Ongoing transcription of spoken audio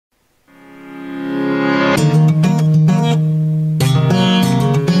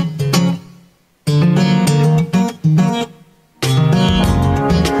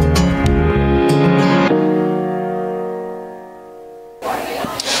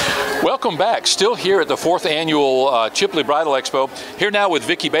Welcome back. Still here at the 4th annual Chipley Bridal Expo. Here now with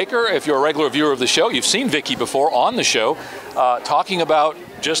Vicki Baker. If you're a regular viewer of the show, you've seen Vicki before on the show talking about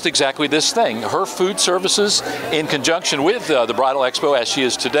just exactly this thing, her food services in conjunction with the Bridal Expo as she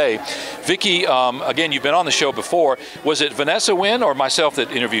is today. Vicki, again, you've been on the show before. Was it Vanessa Wynn or myself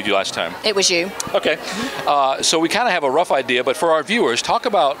that interviewed you last time? It was you. Okay. So we kind of have a rough idea, but for our viewers, talk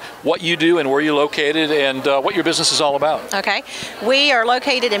about what you do and where you're located and what your business is all about. Okay. We are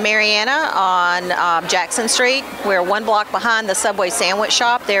located in Marietta on Jackson Street. We're one block behind the Subway sandwich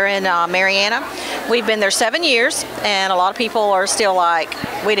shop there in Marietta. We've been there 7 years, and a lot of people are still like,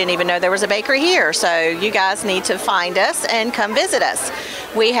 we didn't even know there was a bakery here, so you guys need to find us and come visit us.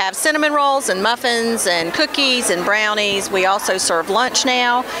 We have cinnamon rolls and muffins and cookies and brownies. We also serve lunch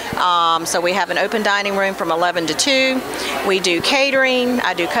now, so we have an open dining room from 11 to 2. We do catering.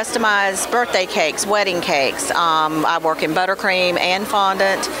 I do customized birthday cakes, wedding cakes. I work in buttercream and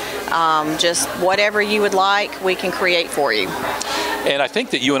fondant. Just whatever you would like, we can create for you. And I think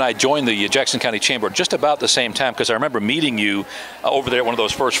that you and I joined the Jackson County Chamber just about the same time, because I remember meeting you over there at one of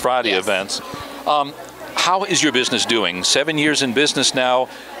those First Friday events. How is your business doing? 7 years in business now.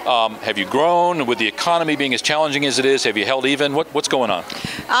 Have you grown? With the economy being as challenging as it is, have you held even? What's going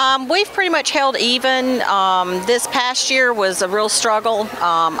on? We've pretty much held even. This past year was a real struggle.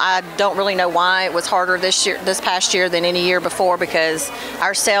 I don't really know why it was harder this past year than any year before, because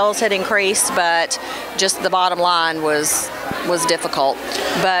our sales had increased, but just the bottom line was difficult.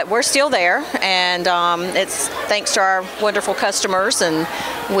 But we're still there, and it's thanks to our wonderful customers, and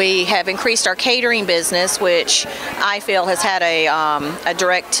we have increased our catering business, which I feel has had a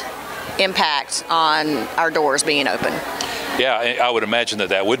direct impact on our doors being open. Yeah, I would imagine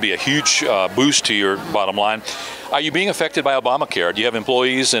that would be a huge boost to your bottom line. Are you being affected by Obamacare? Do you have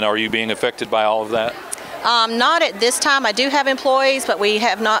employees, and are you being affected by all of that? Not at this time. I do have employees, but we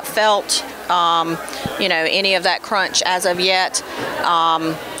have not felt any of that crunch as of yet.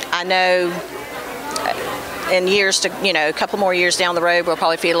 I know in years to, a couple more years down the road, we'll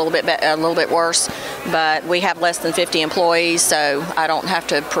probably feel a little bit worse. But we have less than 50 employees, so I don't have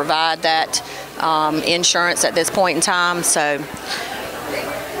to provide that insurance at this point in time. So.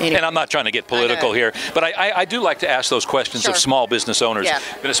 And I'm not trying to get political here, but I do like to ask those questions of small business owners. Yeah.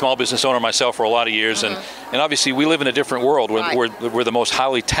 Been a small business owner myself for a lot of years, and obviously we live in a different world. We're the most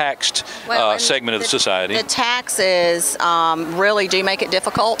highly taxed segment of the society. The taxes really do make it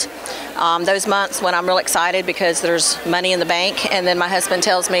difficult. Those months when I'm real excited because there's money in the bank, and then my husband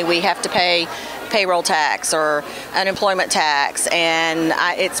tells me we have to pay payroll tax or unemployment tax, and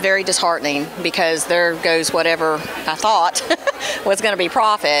it's very disheartening, because there goes whatever I thought was going to be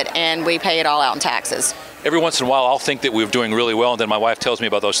profit, and we pay it all out in taxes. Every once in a while I'll think that we're doing really well, and then my wife tells me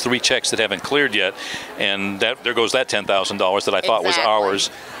about those 3 checks that haven't cleared yet, and there goes that $10,000 that I thought was ours.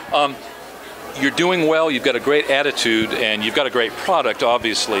 You're doing well, you've got a great attitude, and you've got a great product,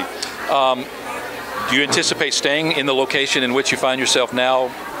 obviously. Do you anticipate staying in the location in which you find yourself now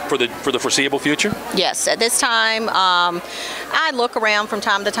for the foreseeable future? Yes, at this time, I look around from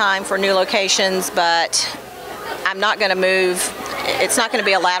time to time for new locations, but I'm not going to move. It's not going to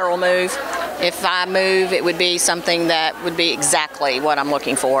be a lateral move. If I move, it would be something that would be exactly what I'm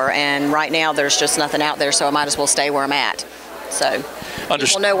looking for, and right now there's just nothing out there, so I might as well stay where I'm at. So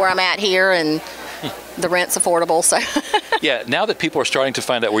people know where I'm at here, and the rent's affordable. So yeah, now that people are starting to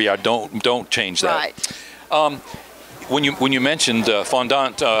find out where you are, don't change that. Right. When you mentioned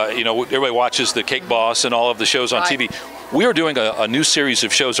fondant, everybody watches the Cake Boss and all of the shows on TV. We are doing a new series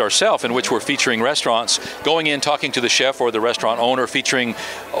of shows ourselves in which we're featuring restaurants, going in, talking to the chef or the restaurant owner, featuring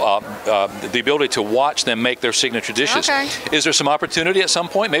the ability to watch them make their signature dishes. Okay. Is there some opportunity at some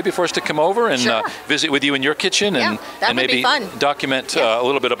point maybe for us to come over and visit with you in your kitchen and maybe document a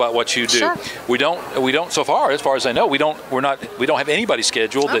little bit about what you do? Sure. We don't so far as I know, we don't have anybody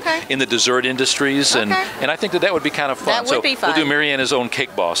scheduled in the dessert industries, and I think that would be kind of fun. That would be fun. We'll do Mariana's own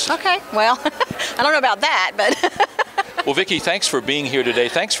Cake Boss. Okay. Well, I don't know about that, but. Well, Vicki, thanks for being here today.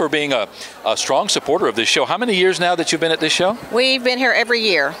 Thanks for being a strong supporter of this show. How many years now that you've been at this show? We've been here every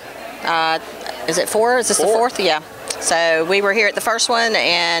year. Is it 4? Is this the 4th? Yeah. So we were here at the first one,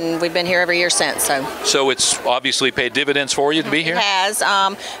 and we've been here every year since. So it's obviously paid dividends for you to be here? It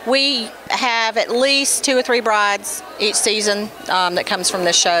has. We have at least 2 or 3 brides each season that comes from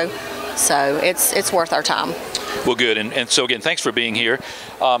this show. So it's worth our time. Well, good. And so, again, thanks for being here.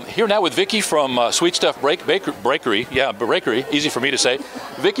 Here now with Vicki from Sweet Stuff Bakery. Yeah, Bakery. Easy for me to say.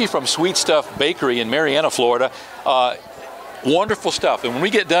 Vicki from Sweet Stuff Bakery in Marietta, Florida. Wonderful stuff. And when we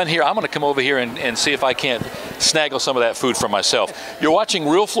get done here, I'm going to come over here and see if I can't snaggle some of that food for myself. You're watching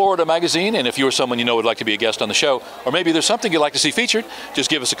Real Florida Magazine, and if you or someone you know would like to be a guest on the show, or maybe there's something you'd like to see featured, just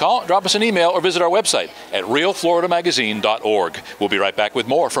give us a call, drop us an email, or visit our website at realfloridamagazine.org. We'll be right back with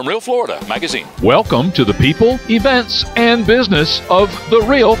more from Real Florida Magazine. Welcome to the people, events, and business of the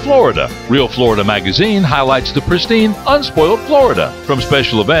Real Florida. Real Florida Magazine highlights the pristine, unspoiled Florida, from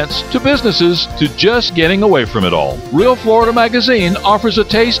special events to businesses to just getting away from it all. Real Florida Magazine offers a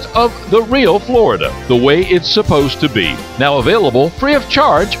taste of the real Florida, the way it's supposed to be. Now available free of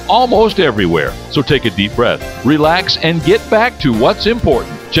charge almost everywhere. So take a deep breath, relax, and get back to what's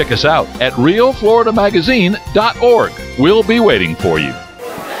important. Check us out at realfloridamagazine.org. We'll be waiting for you.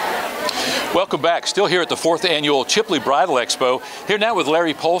 Welcome back. Still here at the 4th Annual Chipley Bridal Expo. Here now with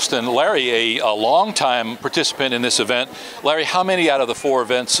Larry Polston. Larry, a long-time participant in this event. Larry, how many out of the 4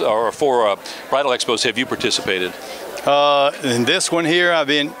 events or 4 bridal expos have you participated? In this one here,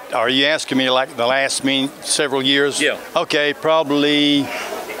 are you asking me like the last several years? Yeah. Okay, probably,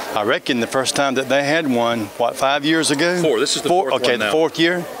 I reckon the first time that they had one, what, 5 years ago? 4. This is the 4th Okay, one now. the 4th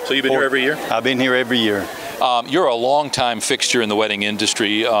year. So you've been here every year? I've been here every year. You're a long-time fixture in the wedding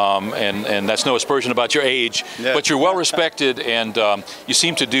industry, and that's no aspersion about your age, but you're well respected, and you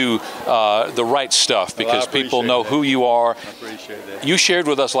seem to do the right stuff because people know who you are. I appreciate that. You shared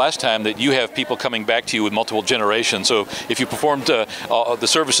with us last time that you have people coming back to you with multiple generations. So if you performed the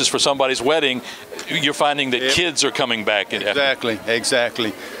services for somebody's wedding, you're finding that kids are coming back. Exactly.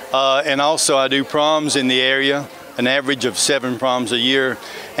 And also I do proms in the area, an average of 7 proms a year.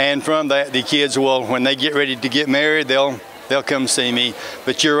 And from that, the kids will, when they get ready to get married, they'll come see me.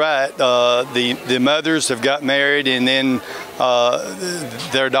 But you're right, the mothers have got married, and then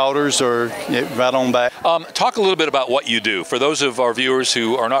their daughters are right on back. Talk a little bit about what you do. For those of our viewers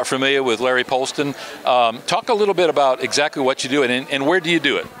who are not familiar with Larry Polston, talk a little bit about exactly what you do and where do you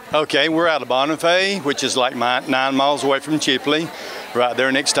do it? Okay, we're out of Bonifay, which is like 9 miles away from Chipley, right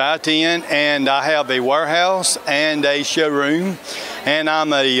there next to I-10, and I have a warehouse and a showroom, and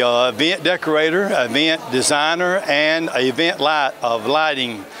I'm a event decorator, event designer, and an event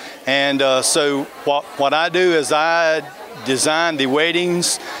lighting. And so what I do is I design the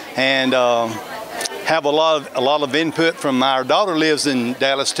weddings and have a lot of input from our daughter lives in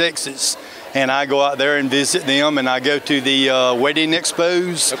Dallas, Texas. And I go out there and visit them, and I go to the wedding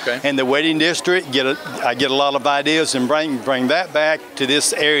expos and the wedding district. I get a lot of ideas and bring that back to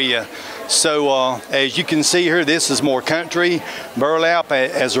this area. So as you can see here, this is more country. Burlap,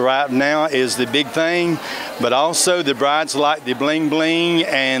 as of right now, is the big thing, but also the brides like the bling bling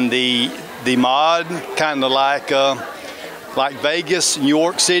and the mod, kind of like Vegas, New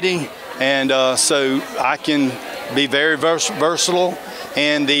York City, and so I can be very versatile.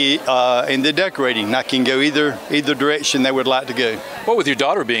 And the decorating, I can go either direction they would like to go. Well, with your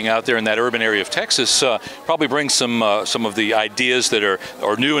daughter being out there in that urban area of Texas, probably brings some of the ideas that are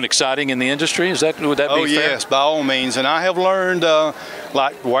new and exciting in the industry. Would that be fair? Oh yes, by all means. And I have learned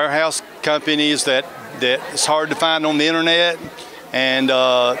like warehouse companies that it's hard to find on the internet, and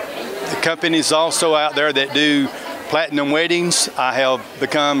the companies also out there that do platinum weddings. I have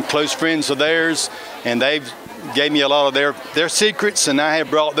become close friends of theirs, and they've gave me a lot of their secrets, and I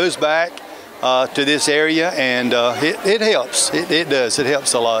have brought those back to this area, and it helps. It does. It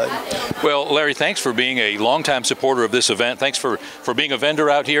helps a lot. Well, Larry, thanks for being a longtime supporter of this event. Thanks for being a vendor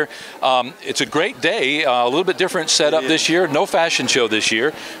out here. It's a great day, a little bit different setup this year. No fashion show this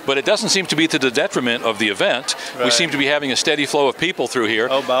year, but it doesn't seem to be to the detriment of the event. Right. We seem to be having a steady flow of people through here.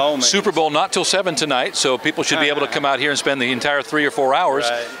 Oh, by all means. Super Bowl not till 7 tonight, so people should be able to come out here and spend the entire 3 or 4 hours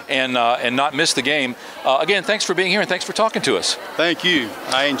and not miss the game. Again, thanks for being here and thanks for talking to us. Thank you.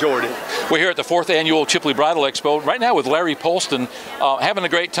 I enjoyed it. We're here at the 4th Annual Chipley Bridal Expo right now with Larry Polston, having a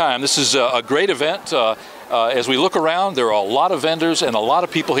great time. This is a great event. As we look around, there are a lot of vendors and a lot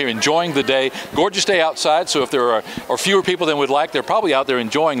of people here enjoying the day. Gorgeous day outside, so if there are fewer people than we'd like, they're probably out there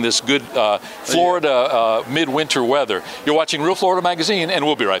enjoying this good Florida midwinter weather. You're watching Real Florida Magazine, and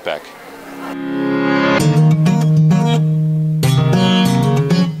we'll be right back.